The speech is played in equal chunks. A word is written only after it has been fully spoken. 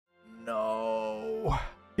No.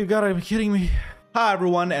 You gotta be kidding me. Hi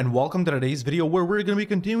everyone, and welcome to today's video where we're going to be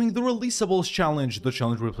continuing the Releasables challenge, the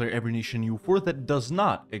challenge where we play every nation EU4 that does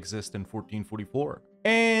not exist in 1444.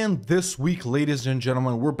 And this week, ladies and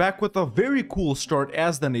gentlemen, we're back with a very cool start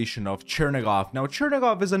as the nation of Chernigov. Now,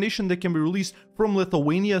 Chernigov is a nation that can be released from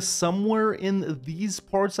Lithuania somewhere in these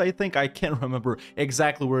parts, I think. I can't remember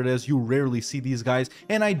exactly where it is. You rarely see these guys,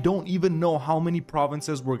 and I don't even know how many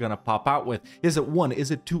provinces we're gonna pop out with. Is it 1? Is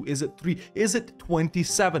it 2? Is it 3? Is it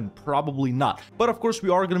 27? Probably not. But of course, we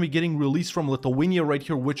are gonna be getting released from Lithuania right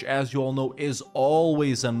here, which, as you all know, is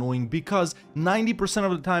always annoying because 90%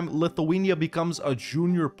 of the time, Lithuania becomes a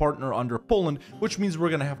junior partner under Poland, which means we're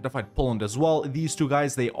gonna have to fight Poland as well. These two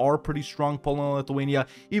guys, they are pretty strong, Poland and Lithuania.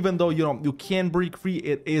 Even though, you know, you can break free,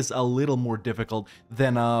 it is a little more difficult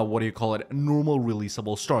than normal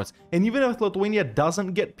releasable starts. And even if Lithuania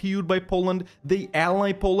doesn't get PU'd by Poland, they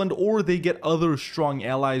ally Poland or they get other strong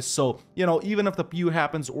allies. So, you know, even if the PU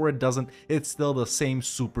happens or it doesn't, it's still the same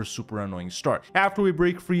super annoying start. After we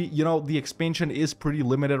break free, you know, the expansion is pretty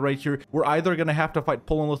limited right here. We're either gonna have to fight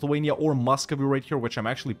Poland, Lithuania, or Muscovy right here, which I'm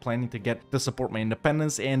actually planning to get to support my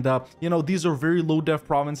independence. And you know, these are very low def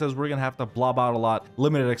provinces. We're gonna have to blob out a lot,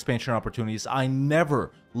 limited expansion opportunities. I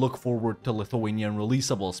never look forward to Lithuanian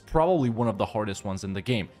releasables, probably one of the hardest ones in the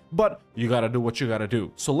game, but you gotta do what you gotta do.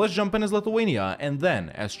 So let's jump in as Lithuania and then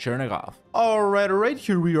as Chernigov. Alright,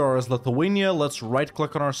 here we are as Lithuania. Let's right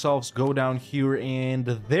click on ourselves, go down here, and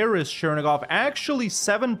there is Chernigov. Actually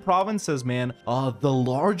 7 provinces, man. The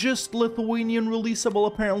largest Lithuanian releasable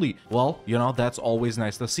apparently. Well, you know, that's always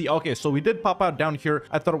nice to see. Okay, so we did pop out down here.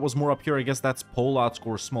 I thought it was more up here. I guess that's Polotsk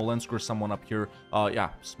or Smolensk or someone up here.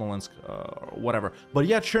 Yeah, Smolensk, whatever. But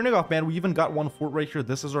yeah, Chernigov, man, we even got one fort right here.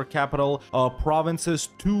 This is our capital. Provinces,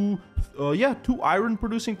 2 iron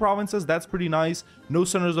producing provinces. That's pretty nice. No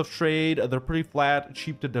centers of trade. They're pretty flat,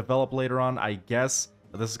 cheap to develop later on, I guess.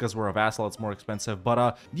 This is because we're a vassal, it's more expensive.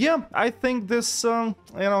 But yeah, I think this you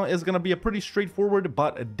know, is gonna be a pretty straightforward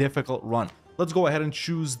but a difficult run. Let's go ahead and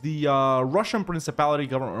choose the Russian Principality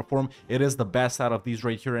Government Reform. It is the best out of these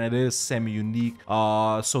right here, and it is semi-unique.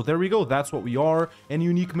 So there we go. That's what we are. And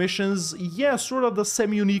unique missions, yeah, sort of the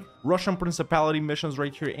semi-unique Russian Principality missions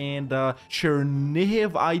right here. And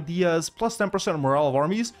Chernihiv ideas, plus 10% morale of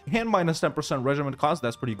armies, and minus 10% regiment cost.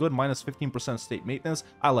 That's pretty good. Minus 15% state maintenance.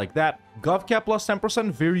 I like that. GovCap plus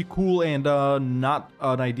 10%, very cool, and not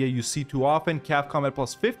an idea you see too often. CAF combat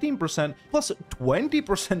plus 15%, plus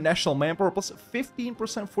 20% national manpower, plus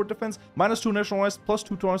 15% fort defense, minus 2 nationalized, plus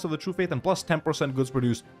 2 tolerance of the true faith, and plus 10% goods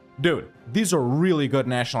produced. Dude, these are really good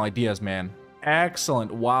national ideas, man.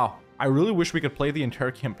 Excellent. Wow. I really wish we could play the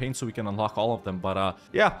entire campaign so we can unlock all of them, but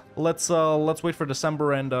yeah, let's wait for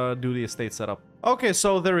December and do the estate setup. Okay,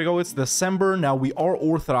 so there we go. It's December. Now we are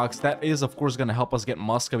Orthodox. That is, of course, going to help us get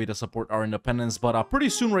Muscovy to support our independence. But pretty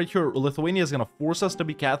soon right here, Lithuania is going to force us to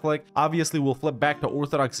be Catholic. Obviously, we'll flip back to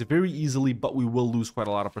Orthodox very easily, but we will lose quite a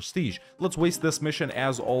lot of prestige. Let's waste this mission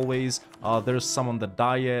as always. There's some on the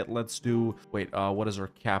diet. Let's do... Wait, what is our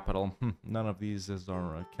capital? None of these is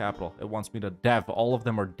our capital. It wants me to dev. All of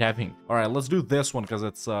them are deving. All right, let's do this one because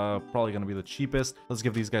it's probably going to be the cheapest. Let's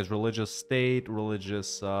give these guys religious state,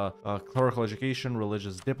 religious clerical education,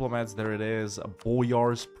 religious diplomats, there it is,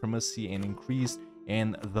 boyars, primacy and increased,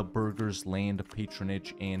 and the burghers land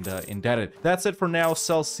patronage and indebted. That's it for now.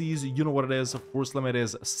 Sell seas, you know what it is. Force limit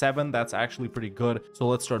is 7. That's actually pretty good. So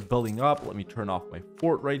let's start building up. Let me turn off my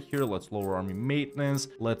fort right here. Let's lower army maintenance.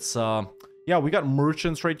 Let's yeah, we got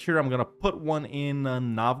merchants right here. I'm gonna put one in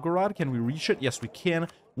Novgorod. Can we reach it? Yes, we can.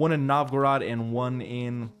 One in Novgorod and one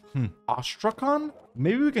in Astrakhan.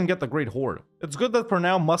 Maybe we can get the Great Horde. It's good that for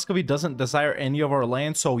now Muscovy doesn't desire any of our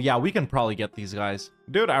land, so yeah, we can probably get these guys.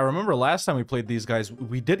 Dude, I remember last time we played these guys,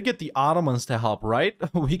 we did get the Ottomans to help, right?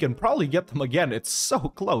 We can probably get them again. It's so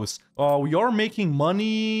close. We are making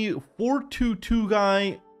money. 422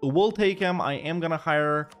 guy. We'll take him. I am gonna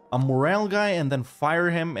hire a morale guy and then fire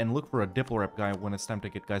him and look for a diplo rep guy when it's time to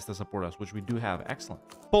get guys to support us, which we do have. Excellent.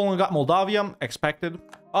 Poland got Moldavia. Expected.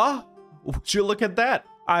 Would you look at that?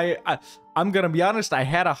 I'm gonna be honest, I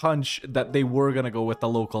had a hunch that they were gonna go with the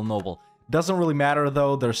local noble. Doesn't really matter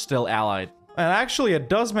though, they're still allied. And actually it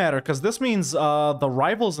does matter because this means the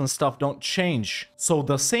rivals and stuff don't change. So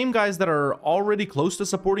the same guys that are already close to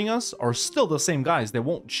supporting us are still the same guys. They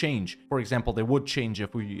won't change. For example, they would change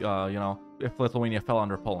if we, you know, if Lithuania fell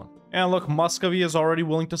under Poland. And look, Muscovy is already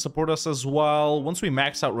willing to support us as well. Once we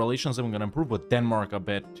max out relations, I'm going to improve with Denmark a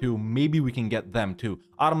bit too. Maybe we can get them too.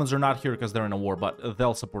 Ottomans are not here because they're in a war, but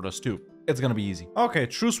they'll support us too. It's gonna be easy. Okay,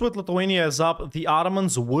 truce with Lithuania is up. The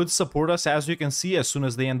Ottomans would support us, as you can see. As soon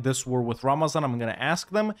as they end this war with Ramazan, I'm gonna ask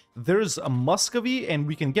them. There's a Muscovy, and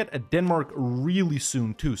we can get a Denmark really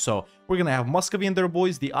soon too. So we're gonna have Muscovy and their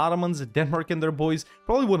boys, the Ottomans, Denmark and their boys.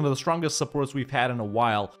 Probably one of the strongest supports we've had in a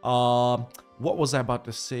while. What was I about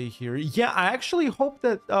to say here? Yeah, I actually hope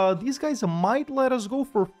that these guys might let us go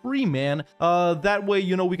for free, man. That way,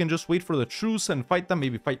 you know, we can just wait for the truce and fight them,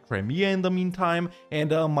 maybe fight Crimea in the meantime.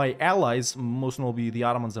 And my allies, most notably the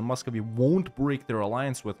Ottomans and Muscovy, won't break their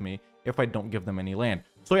alliance with me if I don't give them any land.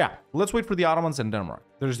 So yeah, let's wait for the Ottomans and Denmark.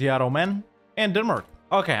 There's the Ottoman and Denmark.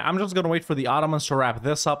 Okay, I'm just gonna wait for the Ottomans to wrap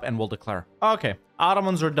this up and we'll declare. Okay,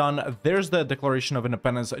 Ottomans are done. There's the Declaration of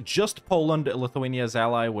Independence. Just Poland, Lithuania's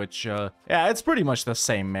ally, which, yeah, it's pretty much the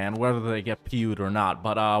same, man, whether they get PU'd or not.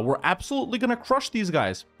 But we're absolutely gonna crush these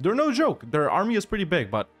guys. They're no joke. Their army is pretty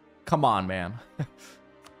big, but come on, man.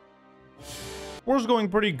 War's going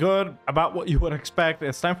pretty good, about what you would expect.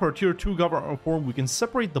 It's time for a tier 2 government reform. We can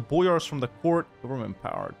separate the boyars from the court. Government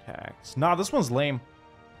power tax. Nah, this one's lame.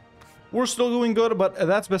 We're still doing good, but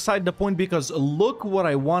that's beside the point, because look what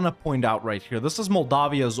I want to point out right here. This is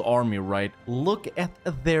Moldavia's army, right? Look at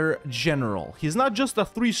their general. He's not just a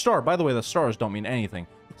 3-star. By the way, the stars don't mean anything.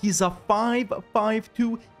 He's a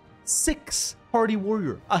 5-5-2 6 hardy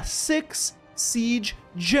warrior. A 6 siege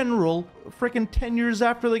general freaking 10 years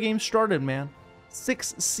after the game started, man.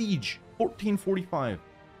 6 siege. 1445.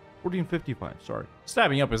 1455, sorry.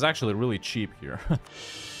 Stabbing up is actually really cheap here.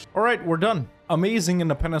 All right, we're done. Amazing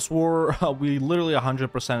Independence War. We literally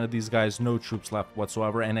 100% of these guys, no troops left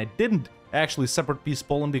whatsoever. And I didn't actually separate peace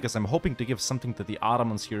Poland because I'm hoping to give something to the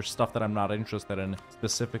Ottomans here, stuff that I'm not interested in,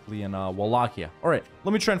 specifically in Wallachia. All right,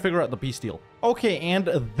 let me try and figure out the peace deal. Okay, and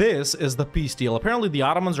this is the peace deal. Apparently, the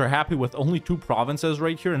Ottomans are happy with only 2 provinces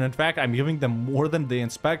right here. And in fact, I'm giving them more than they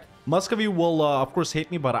inspect. Muscovy will, of course,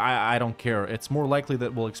 hate me, but I don't care. It's more likely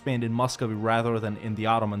that we'll expand in Muscovy rather than in the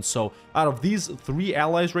Ottomans. So out of these 3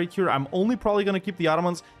 allies right here, I'm only probably going to keep the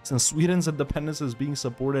Ottomans since Sweden's independence is being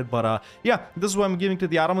supported. But yeah, this is what I'm giving to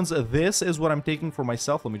the Ottomans. This is what I'm taking for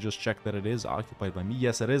myself. Let me just check that it is occupied by me.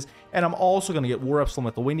 Yes, it is. And I'm also going to get war ups from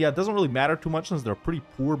Lithuania. It doesn't really matter too much since they're pretty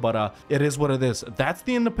poor, but it is what it is. That's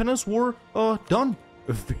the Independence War done.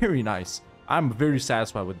 Very nice. I'm very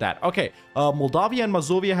satisfied with that. Okay, Moldavia and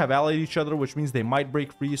Mazovia have allied each other, which means they might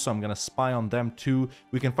break free, so I'm going to spy on them too.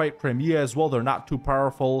 We can fight Crimea as well. They're not too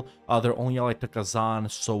powerful. They're only allied to Kazan.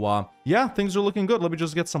 So, yeah, things are looking good. Let me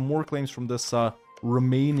just get some more claims from this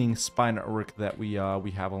remaining spy network that we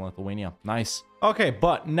have in Lithuania. Nice. Okay,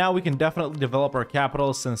 but now we can definitely develop our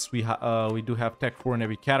capital since we do have Tech 4 in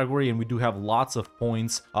every category and we do have lots of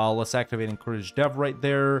points. Let's activate Encourage Dev right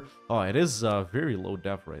there. Oh, it is very low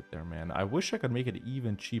dev right there, man. I wish I could make it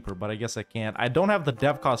even cheaper, but I guess I can't. I don't have the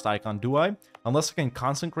dev cost icon, do I? Unless I can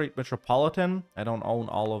consecrate Metropolitan. I don't own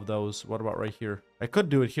all of those. What about right here? I could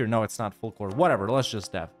do it here. No, it's not full core. Whatever, let's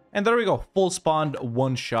just dev. And there we go, full spawned,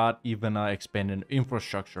 1 shot, even expanded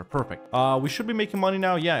infrastructure. Perfect. We should be making money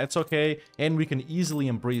now. Yeah, it's okay. And we can easily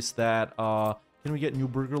embrace that. Can we get new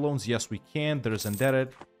burger loans? Yes, we can. There's indebted.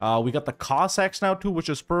 We got the Cossacks now too, which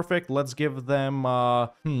is perfect. Let's give them,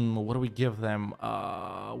 what do we give them?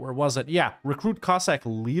 Where was it? Yeah, recruit Cossack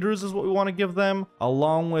leaders is what we want to give them,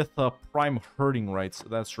 along with prime herding rights.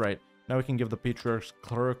 That's right. Now we can give the patriarchs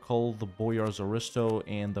clerical, the boyars aristo,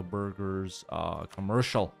 and the burghers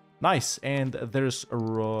commercial. Nice. And there's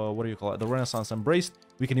what do you call it? The Renaissance embraced.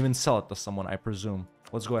 We can even sell it to someone, I presume.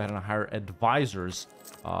 Let's go ahead and hire advisors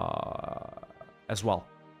as well.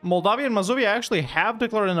 Moldavia and Mazovia actually have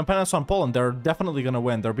declared independence on Poland. They're definitely going to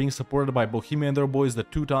win. They're being supported by Bohemia and their boys, the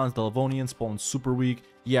Teutons, the Livonians. Poland's super weak.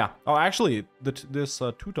 Yeah. Oh, actually, this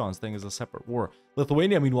Teutons thing is a separate war.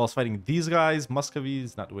 Lithuania, meanwhile, is fighting these guys. Muscovy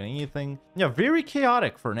is not doing anything. Yeah, very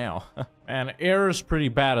chaotic for now. And air is pretty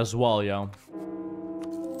bad as well, yo.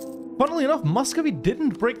 Funnily enough, Muscovy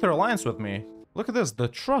didn't break their alliance with me. Look at this. The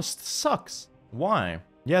trust sucks. Why?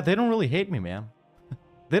 Yeah, they don't really hate me, man.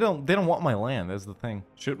 They don't want my land. That's the thing.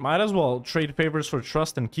 Shoot, might as well trade favors for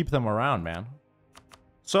trust and keep them around, man.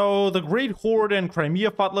 So the Great Horde and Crimea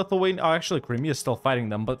fought Lithuania. Oh, actually, Crimea is still fighting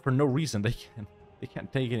them, but for no reason. They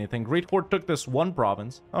can't take anything. Great Horde took this 1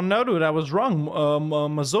 province. Oh no, dude, I was wrong.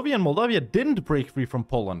 Mazovia and Moldavia didn't break free from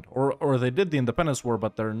Poland, or they did the Independence War,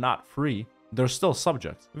 but they're not free. they're still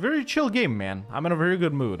subjects. Very chill game, man. I'm in a very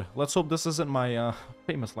good mood. Let's hope this isn't my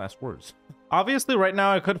famous last words. Obviously, right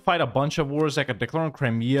now, I could fight a bunch of wars. I could declare on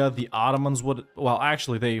Crimea. The Ottomans would... Well,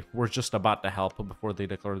 actually, they were just about to help before they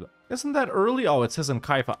declared... Isn't that early? Oh, it says in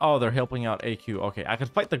Kaifa. Oh, they're helping out AQ. Okay, I could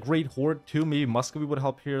fight the Great Horde, too. Maybe Muscovy would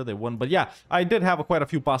help here. They wouldn't. But yeah, I did have quite a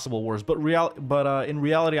few possible wars. But in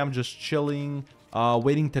reality, I'm just chilling,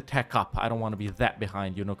 waiting to tech up. I don't want to be that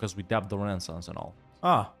behind, you know, because we dubbed the Renaissance and all.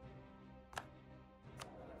 Ah.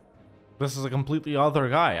 This is a completely other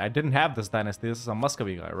guy. I didn't have this dynasty. This is a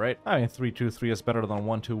Muscovy guy, right? I mean, 323 is better than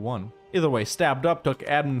 121. Either way, stabbed up, took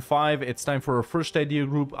admin 5. It's time for our first idea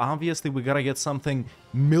group. Obviously, we gotta get something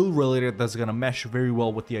mill-related that's gonna mesh very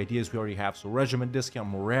well with the ideas we already have. So regiment discount,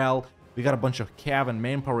 morale. We got a bunch of cav and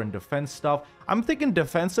manpower and defense stuff. I'm thinking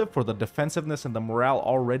defensive for the defensiveness and the morale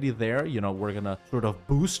already there. You know, we're gonna sort of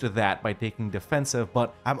boost that by taking defensive,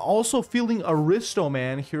 but I'm also feeling Aristo,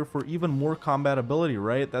 man, here for even more combat ability,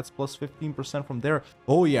 right? That's plus 15% from there.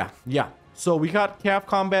 Oh, yeah. So we got cav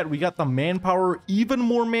combat, we got the manpower, even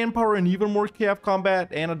more manpower and even more cav combat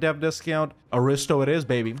and a dev discount. Aristo it is,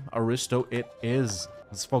 baby. Aristo it is.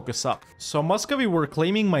 Let's focus up. So Muscovy were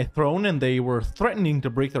claiming my throne and they were threatening to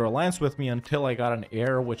break their alliance with me until I got an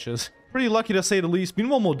heir, which is pretty lucky to say the least.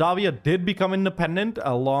 Meanwhile, Moldavia did become independent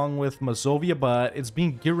along with Mazovia, but it's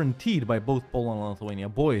being guaranteed by both Poland and Lithuania.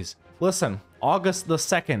 Boys, listen, August the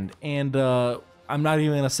 2nd, and I'm not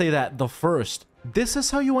even gonna say that, the 1st. This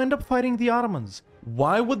is how you end up fighting the Ottomans.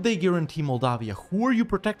 Why would they guarantee Moldavia? Who are you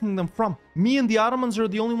protecting them from? Me and the Ottomans are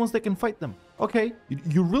the only ones that can fight them. Okay,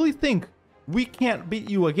 you really think we can't beat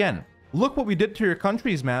you again? Look what we did to your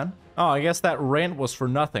countries, man. Oh, I guess that rant was for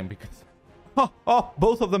nothing because... Oh,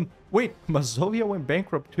 both of them. Wait, Mazovia went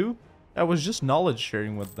bankrupt too? I was just knowledge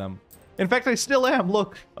sharing with them. In fact, I still am.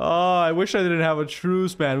 Look. I wish I didn't have a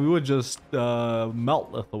truce, man. We would just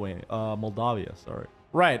melt Lithuania. Moldavia, sorry.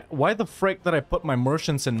 Right, why the frick did I put my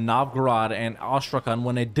merchants in Novgorod and Astrakhan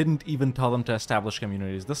when I didn't even tell them to establish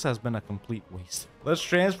communities? This has been a complete waste. Let's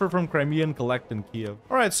transfer from Crimea and collect in Kiev.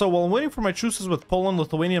 Alright, so while I'm waiting for my truces with Poland,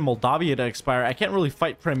 Lithuania, and Moldavia to expire, I can't really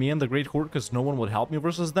fight Crimea and the Great Horde because no one would help me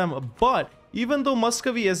versus them, but even though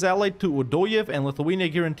Muscovy is allied to Udoyev and Lithuania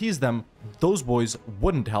guarantees them, those boys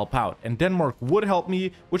wouldn't help out. And Denmark would help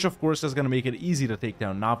me, which of course is going to make it easy to take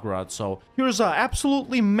down Novgorod. So here's an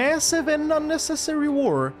absolutely massive and unnecessary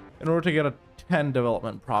war in order to get a 10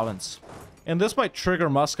 development province. And this might trigger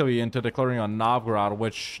Muscovy into declaring on Novgorod,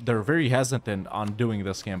 which they're very hesitant on doing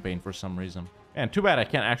this campaign for some reason. And too bad I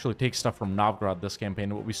can't actually take stuff from Novgorod this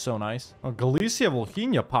campaign. It would be so nice. Oh, Galicia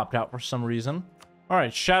Volhynia popped out for some reason.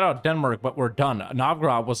 Alright, shout out Denmark, but we're done.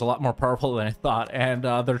 Novgorod was a lot more powerful than I thought, and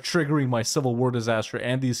they're triggering my civil war disaster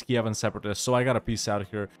and these Kievan separatists, so I gotta peace out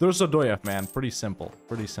here. There's Udoyev, man. Pretty simple.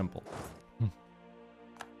 Pretty simple.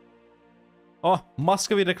 Oh,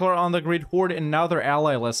 Muscovy declare on the Great Horde, and now they're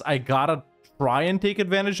allyless. I gotta try and take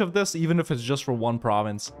advantage of this, even if it's just for one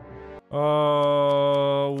province.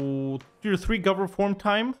 Tier 3 government reform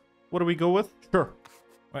time? What do we go with? Sure.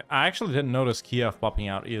 I actually didn't notice Kiev popping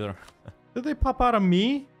out either. Did they pop out of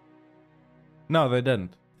me? No, they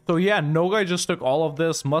didn't. So yeah, Nogai just took all of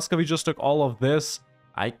this. Muscovy just took all of this.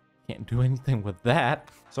 I can't do anything with that.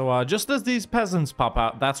 So just as these peasants pop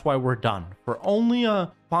out, that's why we're done. For only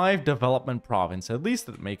a 5 development province. At least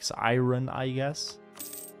it makes iron, I guess.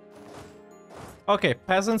 Okay,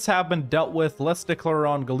 peasants have been dealt with. Let's declare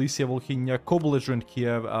on Galicia, Volhynia, co-belligerent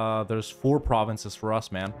Kiev. There's 4 provinces for us,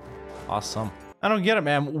 man. Awesome. I don't get it,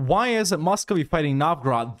 man. Why isn't Muscovy fighting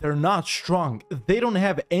Novgorod? They're not strong. They don't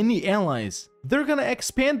have any allies. They're gonna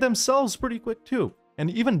expand themselves pretty quick too. And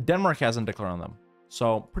even Denmark hasn't declared on them.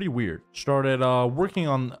 So, pretty weird. Started working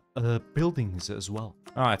on buildings as well.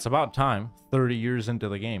 It's about time. 30 years into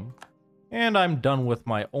the game. And I'm done with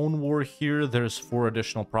my own war here. There's 4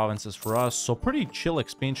 additional provinces for us. So, pretty chill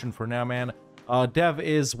expansion for now, man. Dev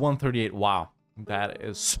is 138. Wow. That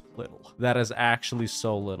is little. That is actually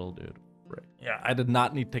so little, dude. Yeah, I did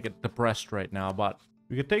not need to get depressed right now, but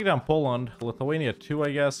we could take down Poland. Lithuania too,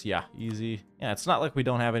 I guess. Yeah, easy. Yeah, it's not like we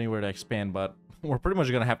don't have anywhere to expand, but we're pretty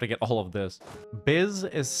much gonna have to get all of this. Biz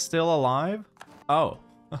is still alive? Oh.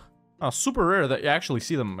 Oh, super rare that you actually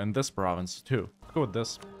see them in this province too. Let's go with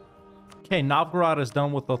this. Okay, Novgorod is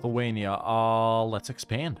done with Lithuania. Let's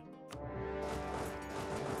expand.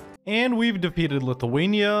 And we've defeated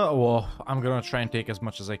Lithuania. Well, I'm gonna try and take as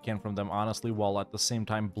much as I can from them, honestly, while at the same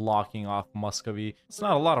time blocking off Muscovy. It's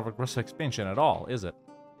not a lot of aggressive expansion at all, is it?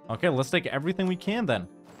 Okay, let's take everything we can then.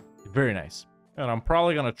 Very nice. And I'm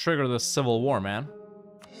probably gonna trigger this civil war, man.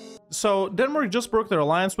 So Denmark just broke their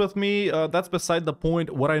alliance with me. That's beside the point.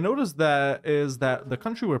 What I noticed that is that the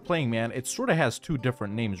country we're playing, man, it sort of has two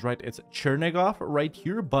different names, right? It's Chernigov right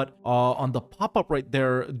here, but on the pop-up right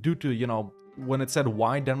there, due to, you know, when it said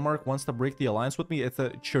why Denmark wants to break the alliance with me, it's a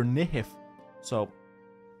Chernihiv. So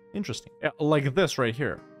interesting. Yeah, like this right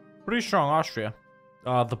here. Pretty strong Austria.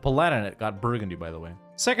 The Palatinate got Burgundy, by the way.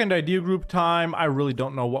 Second idea group time. I really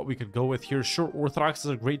don't know what we could go with here. Sure, Orthodox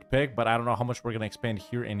is a great pick, but I don't know how much we're going to expand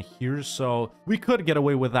here and here. So we could get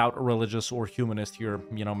away without religious or humanist here,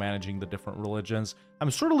 you know, managing the different religions.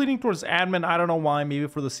 I'm sort of leaning towards admin. I don't know why. Maybe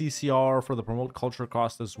for the CCR, for the promote culture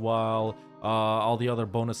cost as well. All the other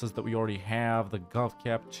bonuses that we already have, the gov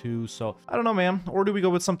cap too. So I don't know, man. Or do we go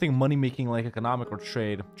with something money making like economic or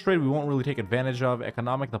trade? Trade we won't really take advantage of.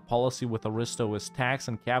 Economic, the policy with Aristo is tax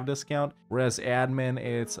and cav discount, whereas admin,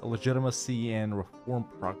 it's legitimacy and reform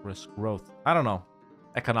progress growth. I don't know.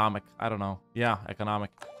 Economic. I don't know. Yeah, economic.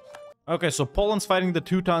 Okay, so Poland's fighting the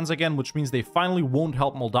Teutons again, which means they finally won't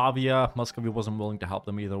help Moldavia. Muscovy wasn't willing to help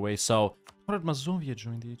them either way. So how did Mazovia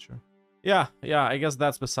join the HR? Yeah, I guess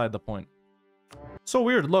that's beside the point. So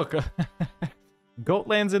weird, look.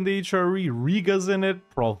 Gotland's in the HRE, Riga's in it,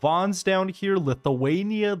 Provence down here,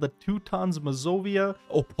 Lithuania, the Teutons, Mazovia,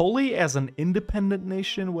 Opole as an independent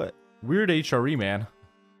nation. What? Weird HRE, man.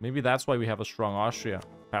 Maybe that's why we have a strong Austria.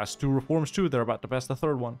 Passed 2 reforms too, they're about to pass the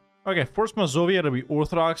 3rd one. Okay, force Mazovia to be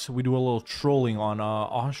Orthodox. We do a little trolling on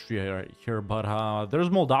Austria right here, but there's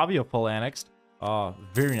Moldavia full annexed.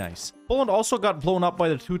 Very nice. Poland also got blown up by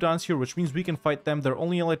the Teutons here, which means we can fight them. They're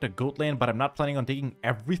only allied to Gotland, but I'm not planning on taking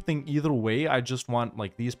everything either way. I just want,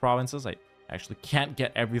 like, these provinces. I actually can't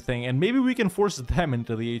get everything, and maybe we can force them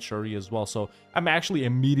into the HRE as well. So I'm actually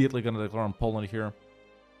immediately going to declare on Poland here.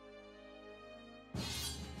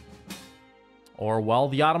 Or, well,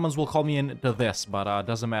 the Ottomans will call me into this, but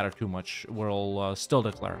doesn't matter too much. We'll still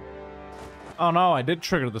declare. Oh no, I did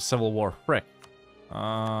trigger the Civil War. Frick.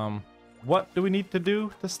 What do we need to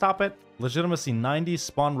do to stop it? Legitimacy 90,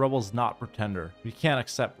 spawn rebels, not pretender. We can't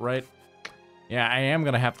accept, right? Yeah, I am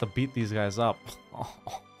gonna have to beat these guys up.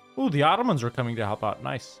 Ooh, the Ottomans are coming to help out.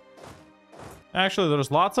 Nice. Actually, there's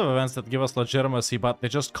lots of events that give us legitimacy, but they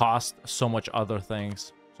just cost so much other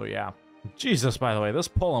things. So yeah. Jesus, by the way, this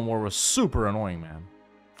Poland war was super annoying, man.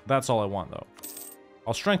 That's all I want, though.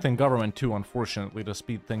 I'll strengthen government, too, unfortunately, to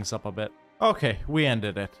speed things up a bit. Okay, we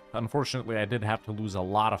ended it. Unfortunately, I did have to lose a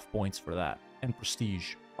lot of points for that. And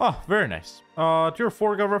prestige. Oh, very nice. Tier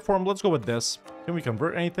 4 government reform, let's go with this. Can we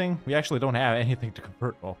convert anything? We actually don't have anything to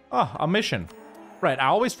convert. Oh, a mission. Right, I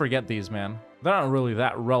always forget these, man. They're not really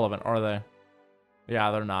that relevant, are they?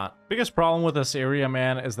 Yeah, they're not. Biggest problem with this area,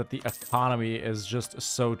 man, is that the economy is just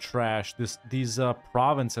so trash. These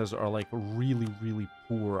provinces are like really, really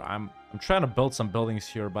poor. I'm trying to build some buildings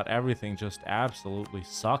here, but everything just absolutely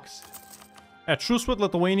sucks. Yeah, truce with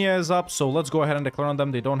Lithuania is up, so let's go ahead and declare on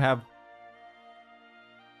them. They don't have...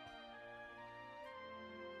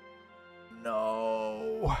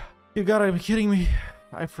 No. You gotta be kidding me.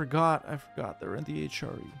 I forgot they're in the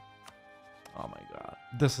HRE. Oh my god.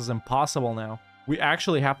 This is impossible now. We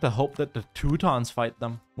actually have to hope that the Teutons fight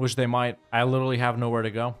them, which they might. I literally have nowhere to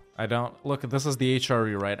go. I don't. Look, this is the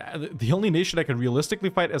HRE, right? The only nation I could realistically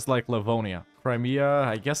fight is like Livonia. Crimea,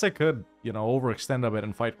 I guess I could, you know, overextend a bit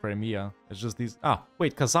and fight Crimea. It's just these... Ah,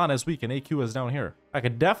 wait, Kazan is weak and AQ is down here. I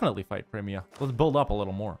could definitely fight Crimea. Let's build up a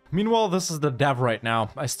little more. Meanwhile, this is the dev right now.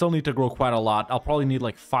 I still need to grow quite a lot. I'll probably need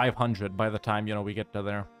like 500 by the time, you know, we get to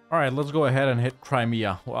there. All right, let's go ahead and hit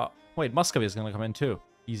Crimea. Well, wait, Muscovy is going to come in too.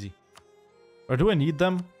 Easy. Or do I need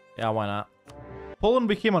them? Yeah, why not? Poland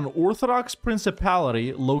became an Orthodox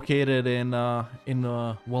principality located in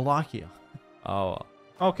Wallachia. Oh,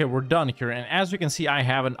 okay, we're done here. And as you can see, I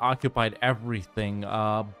haven't occupied everything.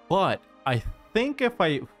 But I think if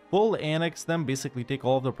I full annex them, basically take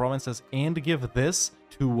all of the provinces and give this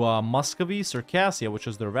to Muscovy, Circassia, which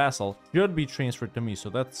is their vassal, should be transferred to me. So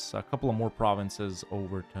that's a couple of more provinces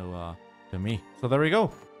over to me. So there we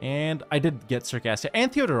go. And I did get Circassia and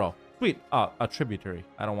Theodoro. Sweet. A tributary.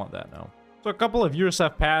 I don't want that now. So a couple of years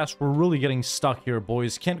have passed. We're really getting stuck here,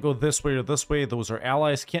 boys. Can't go this way or this way. Those are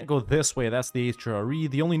allies. Can't go this way. That's the HRE.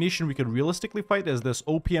 The only nation we could realistically fight is this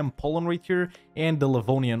OPM Poland right here and the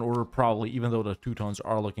Livonian order probably, even though the Teutons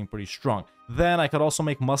are looking pretty strong. Then I could also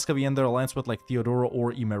make Muscovy in their alliance with like Theodoro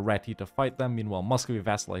or Imereti to fight them. Meanwhile, Muscovy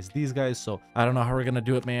vassalized these guys, so I don't know how we're gonna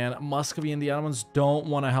do it, man. Muscovy and the Ottomans don't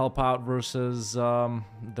want to help out versus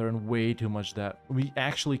they're in way too much debt. We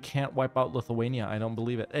actually can't wipe out Lithuania. I don't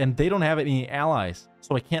believe it. And they don't have any allies,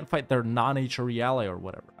 so I can't fight their non-HRE ally or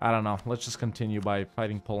whatever. I don't know. Let's just continue by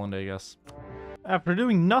fighting Poland, I guess. After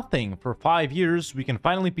doing nothing for 5 years, we can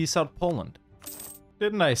finally peace out Poland.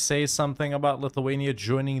 Didn't I say something about Lithuania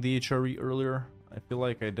joining the HRE earlier? I feel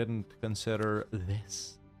like I didn't consider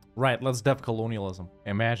this. Right, let's def colonialism.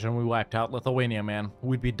 Imagine we wiped out Lithuania, man.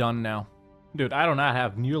 We'd be done now. Dude, I do not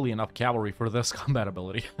have nearly enough cavalry for this combat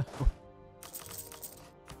ability.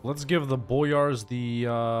 Let's give the boyars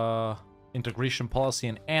the integration policy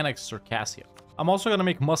and annex Circassia. I'm also going to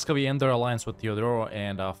make Muscovy end their alliance with Theodoro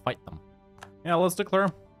and fight them. Yeah, let's declare.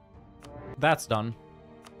 That's done.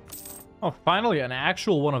 Oh, finally, an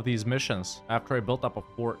actual one of these missions after I built up a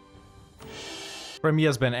fort. Crimea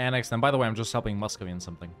has been annexed, and by the way, I'm just helping Muscovy in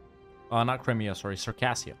something. Not Crimea, sorry,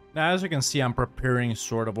 Circassia. Now, as you can see, I'm preparing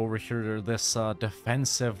sort of over here this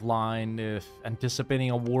defensive line, if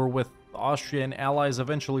anticipating a war with Austria and allies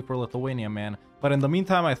eventually for Lithuania, man. But in the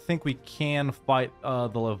meantime, I think we can fight the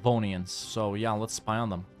Livonians. So yeah, let's spy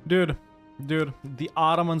on them. Dude, the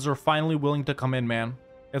Ottomans are finally willing to come in, man.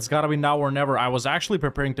 It's gotta be now or never. I was actually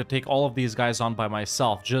preparing to take all of these guys on by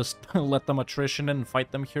myself. Just let them attrition and fight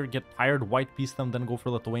them here, get tired, white piece them, then go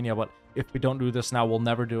for Lithuania. But if we don't do this now, we'll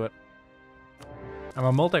never do it. I'm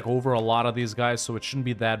a multech over a lot of these guys, so it shouldn't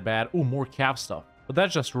be that bad. Ooh, more cap stuff. But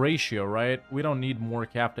that's just ratio, right? We don't need more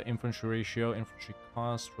cap to infantry ratio, infantry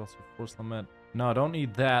cost, relative force limit. No, don't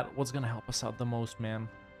need that. What's gonna help us out the most, man?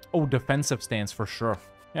 Oh, defensive stance for sure.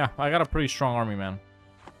 Yeah, I got a pretty strong army, man.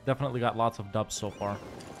 Definitely got lots of dubs so far.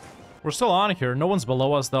 We're still on here. No one's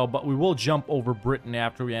below us, though, but we will jump over Britain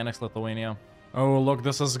after we annex Lithuania. Oh, look,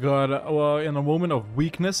 this is good. Well, in a moment of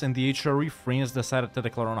weakness in the HRE, France decided to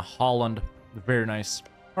declare on Holland. Very nice.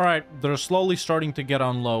 All right, they're slowly starting to get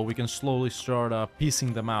on low. We can slowly start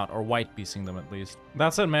piecing them out, or white piecing them at least.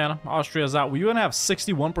 That's it, man. Austria's out. We even have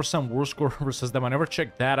 61% war score versus them. I never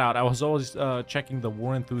checked that out. I was always checking the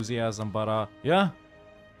war enthusiasm, but yeah,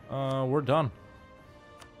 we're done.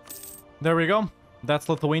 There we go. That's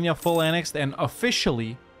Lithuania full annexed, and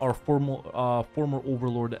officially our former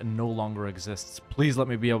overlord no longer exists. Please let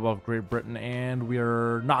me be above Great Britain, and we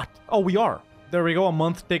are not. Oh, we are. There we go, a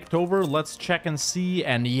month ticked over. Let's check and see.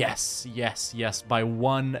 And yes, by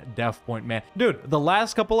 1 dev point, man. Dude, the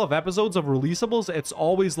last couple of episodes of Releasables, it's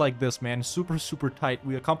always like this, man. Super tight.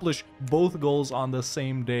 We accomplish both goals on the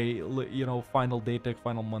same day, you know, final day tick,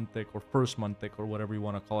 final month tick, or first month tick, or whatever you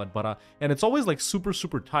want to call it. But, and it's always like super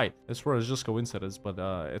tight. I swear it's just coincidence, but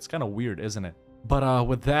it's kind of weird, isn't it? But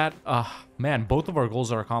with that, man, both of our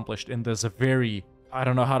goals are accomplished in this very, I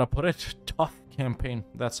don't know how to put it, tough campaign.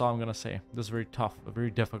 That's all I'm gonna say. This is very tough, a very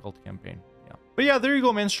difficult campaign. Yeah. But yeah, there you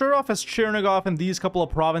go, man. Start off as Chernigov and these couple of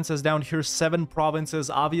provinces down here. 7 provinces.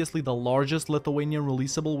 Obviously, the largest Lithuanian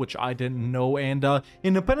releasable, which I didn't know. And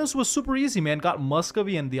independence was super easy, man. Got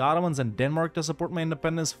Muscovy and the Ottomans and Denmark to support my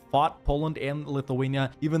independence. Fought Poland and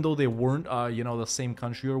Lithuania, even though they weren't, you know, the same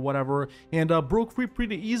country or whatever. And broke free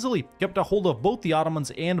pretty easily. Kept a hold of both the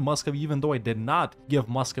Ottomans and Muscovy, even though I did not give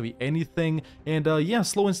Muscovy anything. And yeah,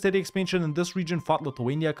 slow and steady expansion in this region. Fought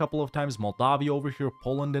Lithuania a couple of times. Moldavia over here.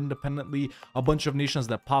 Poland independently. A bunch of nations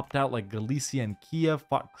that popped out like Galicia and Kiev.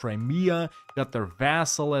 Fought Crimea. Got their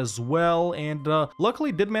vassal as well. And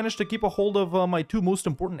luckily did manage to keep a hold of my 2 most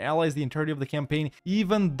important allies the entirety of the campaign,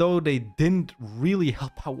 even though they didn't really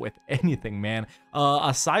help out with anything, man.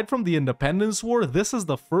 Aside from the independence war, this is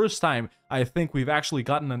the first time I think we've actually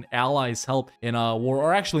gotten an ally's help in a war.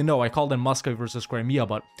 Or actually, no, I called in Muscovy versus Crimea,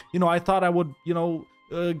 but, you know, I thought I would, you know,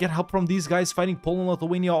 get help from these guys fighting Poland,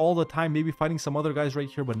 Lithuania all the time, maybe fighting some other guys right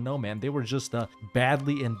here, but no, man, they were just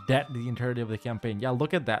badly in debt the entirety of the campaign. Yeah,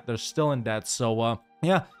 look at that. They're still in debt. So,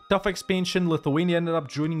 yeah, tough expansion. Lithuania ended up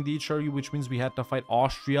joining the HRE, which means we had to fight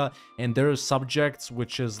Austria and their subjects,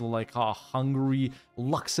 which is like Hungary,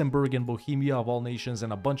 Luxembourg, and Bohemia of all nations,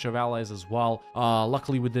 and a bunch of allies as well.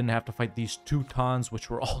 Luckily, we didn't have to fight these Teutons, which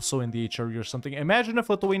were also in the HRE or something. Imagine if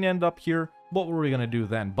Lithuania ended up here. What were we going to do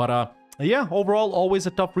then? But, yeah, overall, always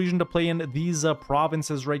a tough region to play in. These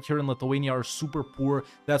provinces right here in Lithuania are super poor.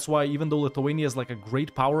 That's why even though Lithuania is like a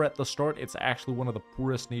great power at the start, it's actually one of the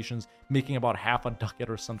poorest nations, making about half a ducat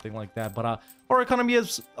or something like that. But our economy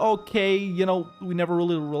is okay. You know, we never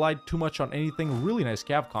really relied too much on anything. Really nice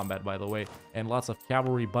cav combat, by the way, and lots of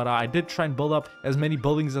cavalry. But I did try and build up as many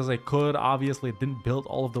buildings as I could. Obviously, I didn't build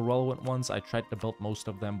all of the relevant ones. I tried to build most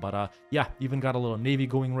of them. But yeah, even got a little navy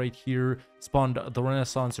going right here. Spawned the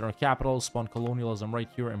Renaissance in our capital. Spawned colonialism right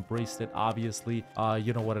here. Embraced it, obviously.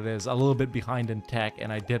 You know what it is. A little bit behind in tech,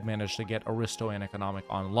 and I did manage to get Aristo and economic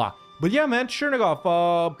on lock. But yeah, man,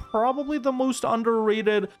 Chernigov, probably the most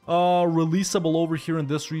underrated releasable over here in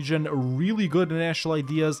this region. Really good national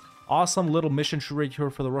ideas. awesome little mission tree right here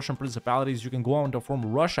for the Russian principalities. You can go on to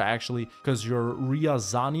form Russia, actually, because you're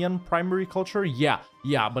Ryazanian primary culture. Yeah,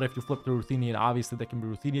 but if you flip to Ruthenian, obviously that can be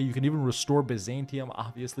Ruthenia. You can even restore Byzantium,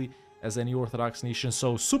 obviously, as any Orthodox nation.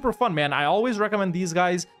 So super fun, man. I always recommend these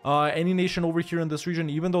guys, any nation over here in this region,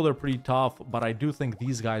 even though they're pretty tough, but I do think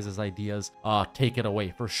these guys' ideas take it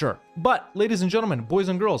away for sure. But ladies and gentlemen, boys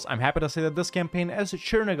and girls, I'm happy to say that this campaign as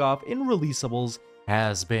Chernigov in Releasables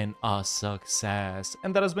has been a success,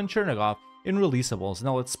 and that has been Chernigov in Releasables.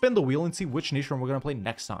 Now let's spin the wheel and see which nation we're gonna play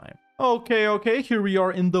next time. Okay, here we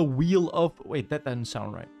are in the wheel of... Wait, that didn't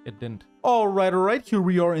sound right. It didn't. Alright, here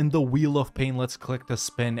we are in the wheel of pain. Let's click the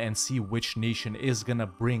spin and see which nation is gonna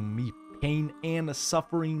bring me pain and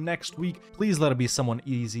suffering next week. Please let it be someone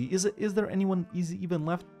easy. Is there anyone easy even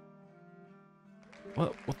left?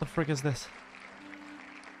 What the frick is this?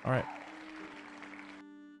 Alright.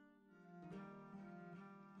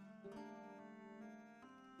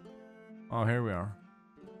 Oh, here we are.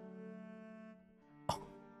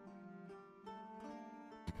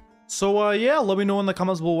 So, yeah, let me know in the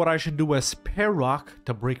comments below what I should do as Perak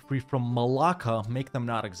to break free from Malacca, make them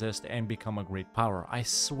not exist, and become a great power. I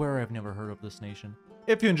swear I've never heard of this nation.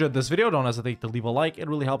 If you enjoyed this video, don't hesitate to leave a like. It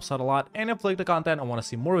really helps out a lot. And if you like the content and want to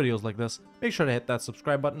see more videos like this, make sure to hit that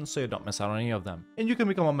subscribe button so you don't miss out on any of them. And you can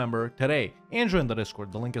become a member today and join the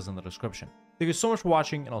Discord. The link is in the description. Thank you so much for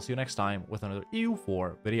watching, and I'll see you next time with another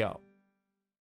EU4 video.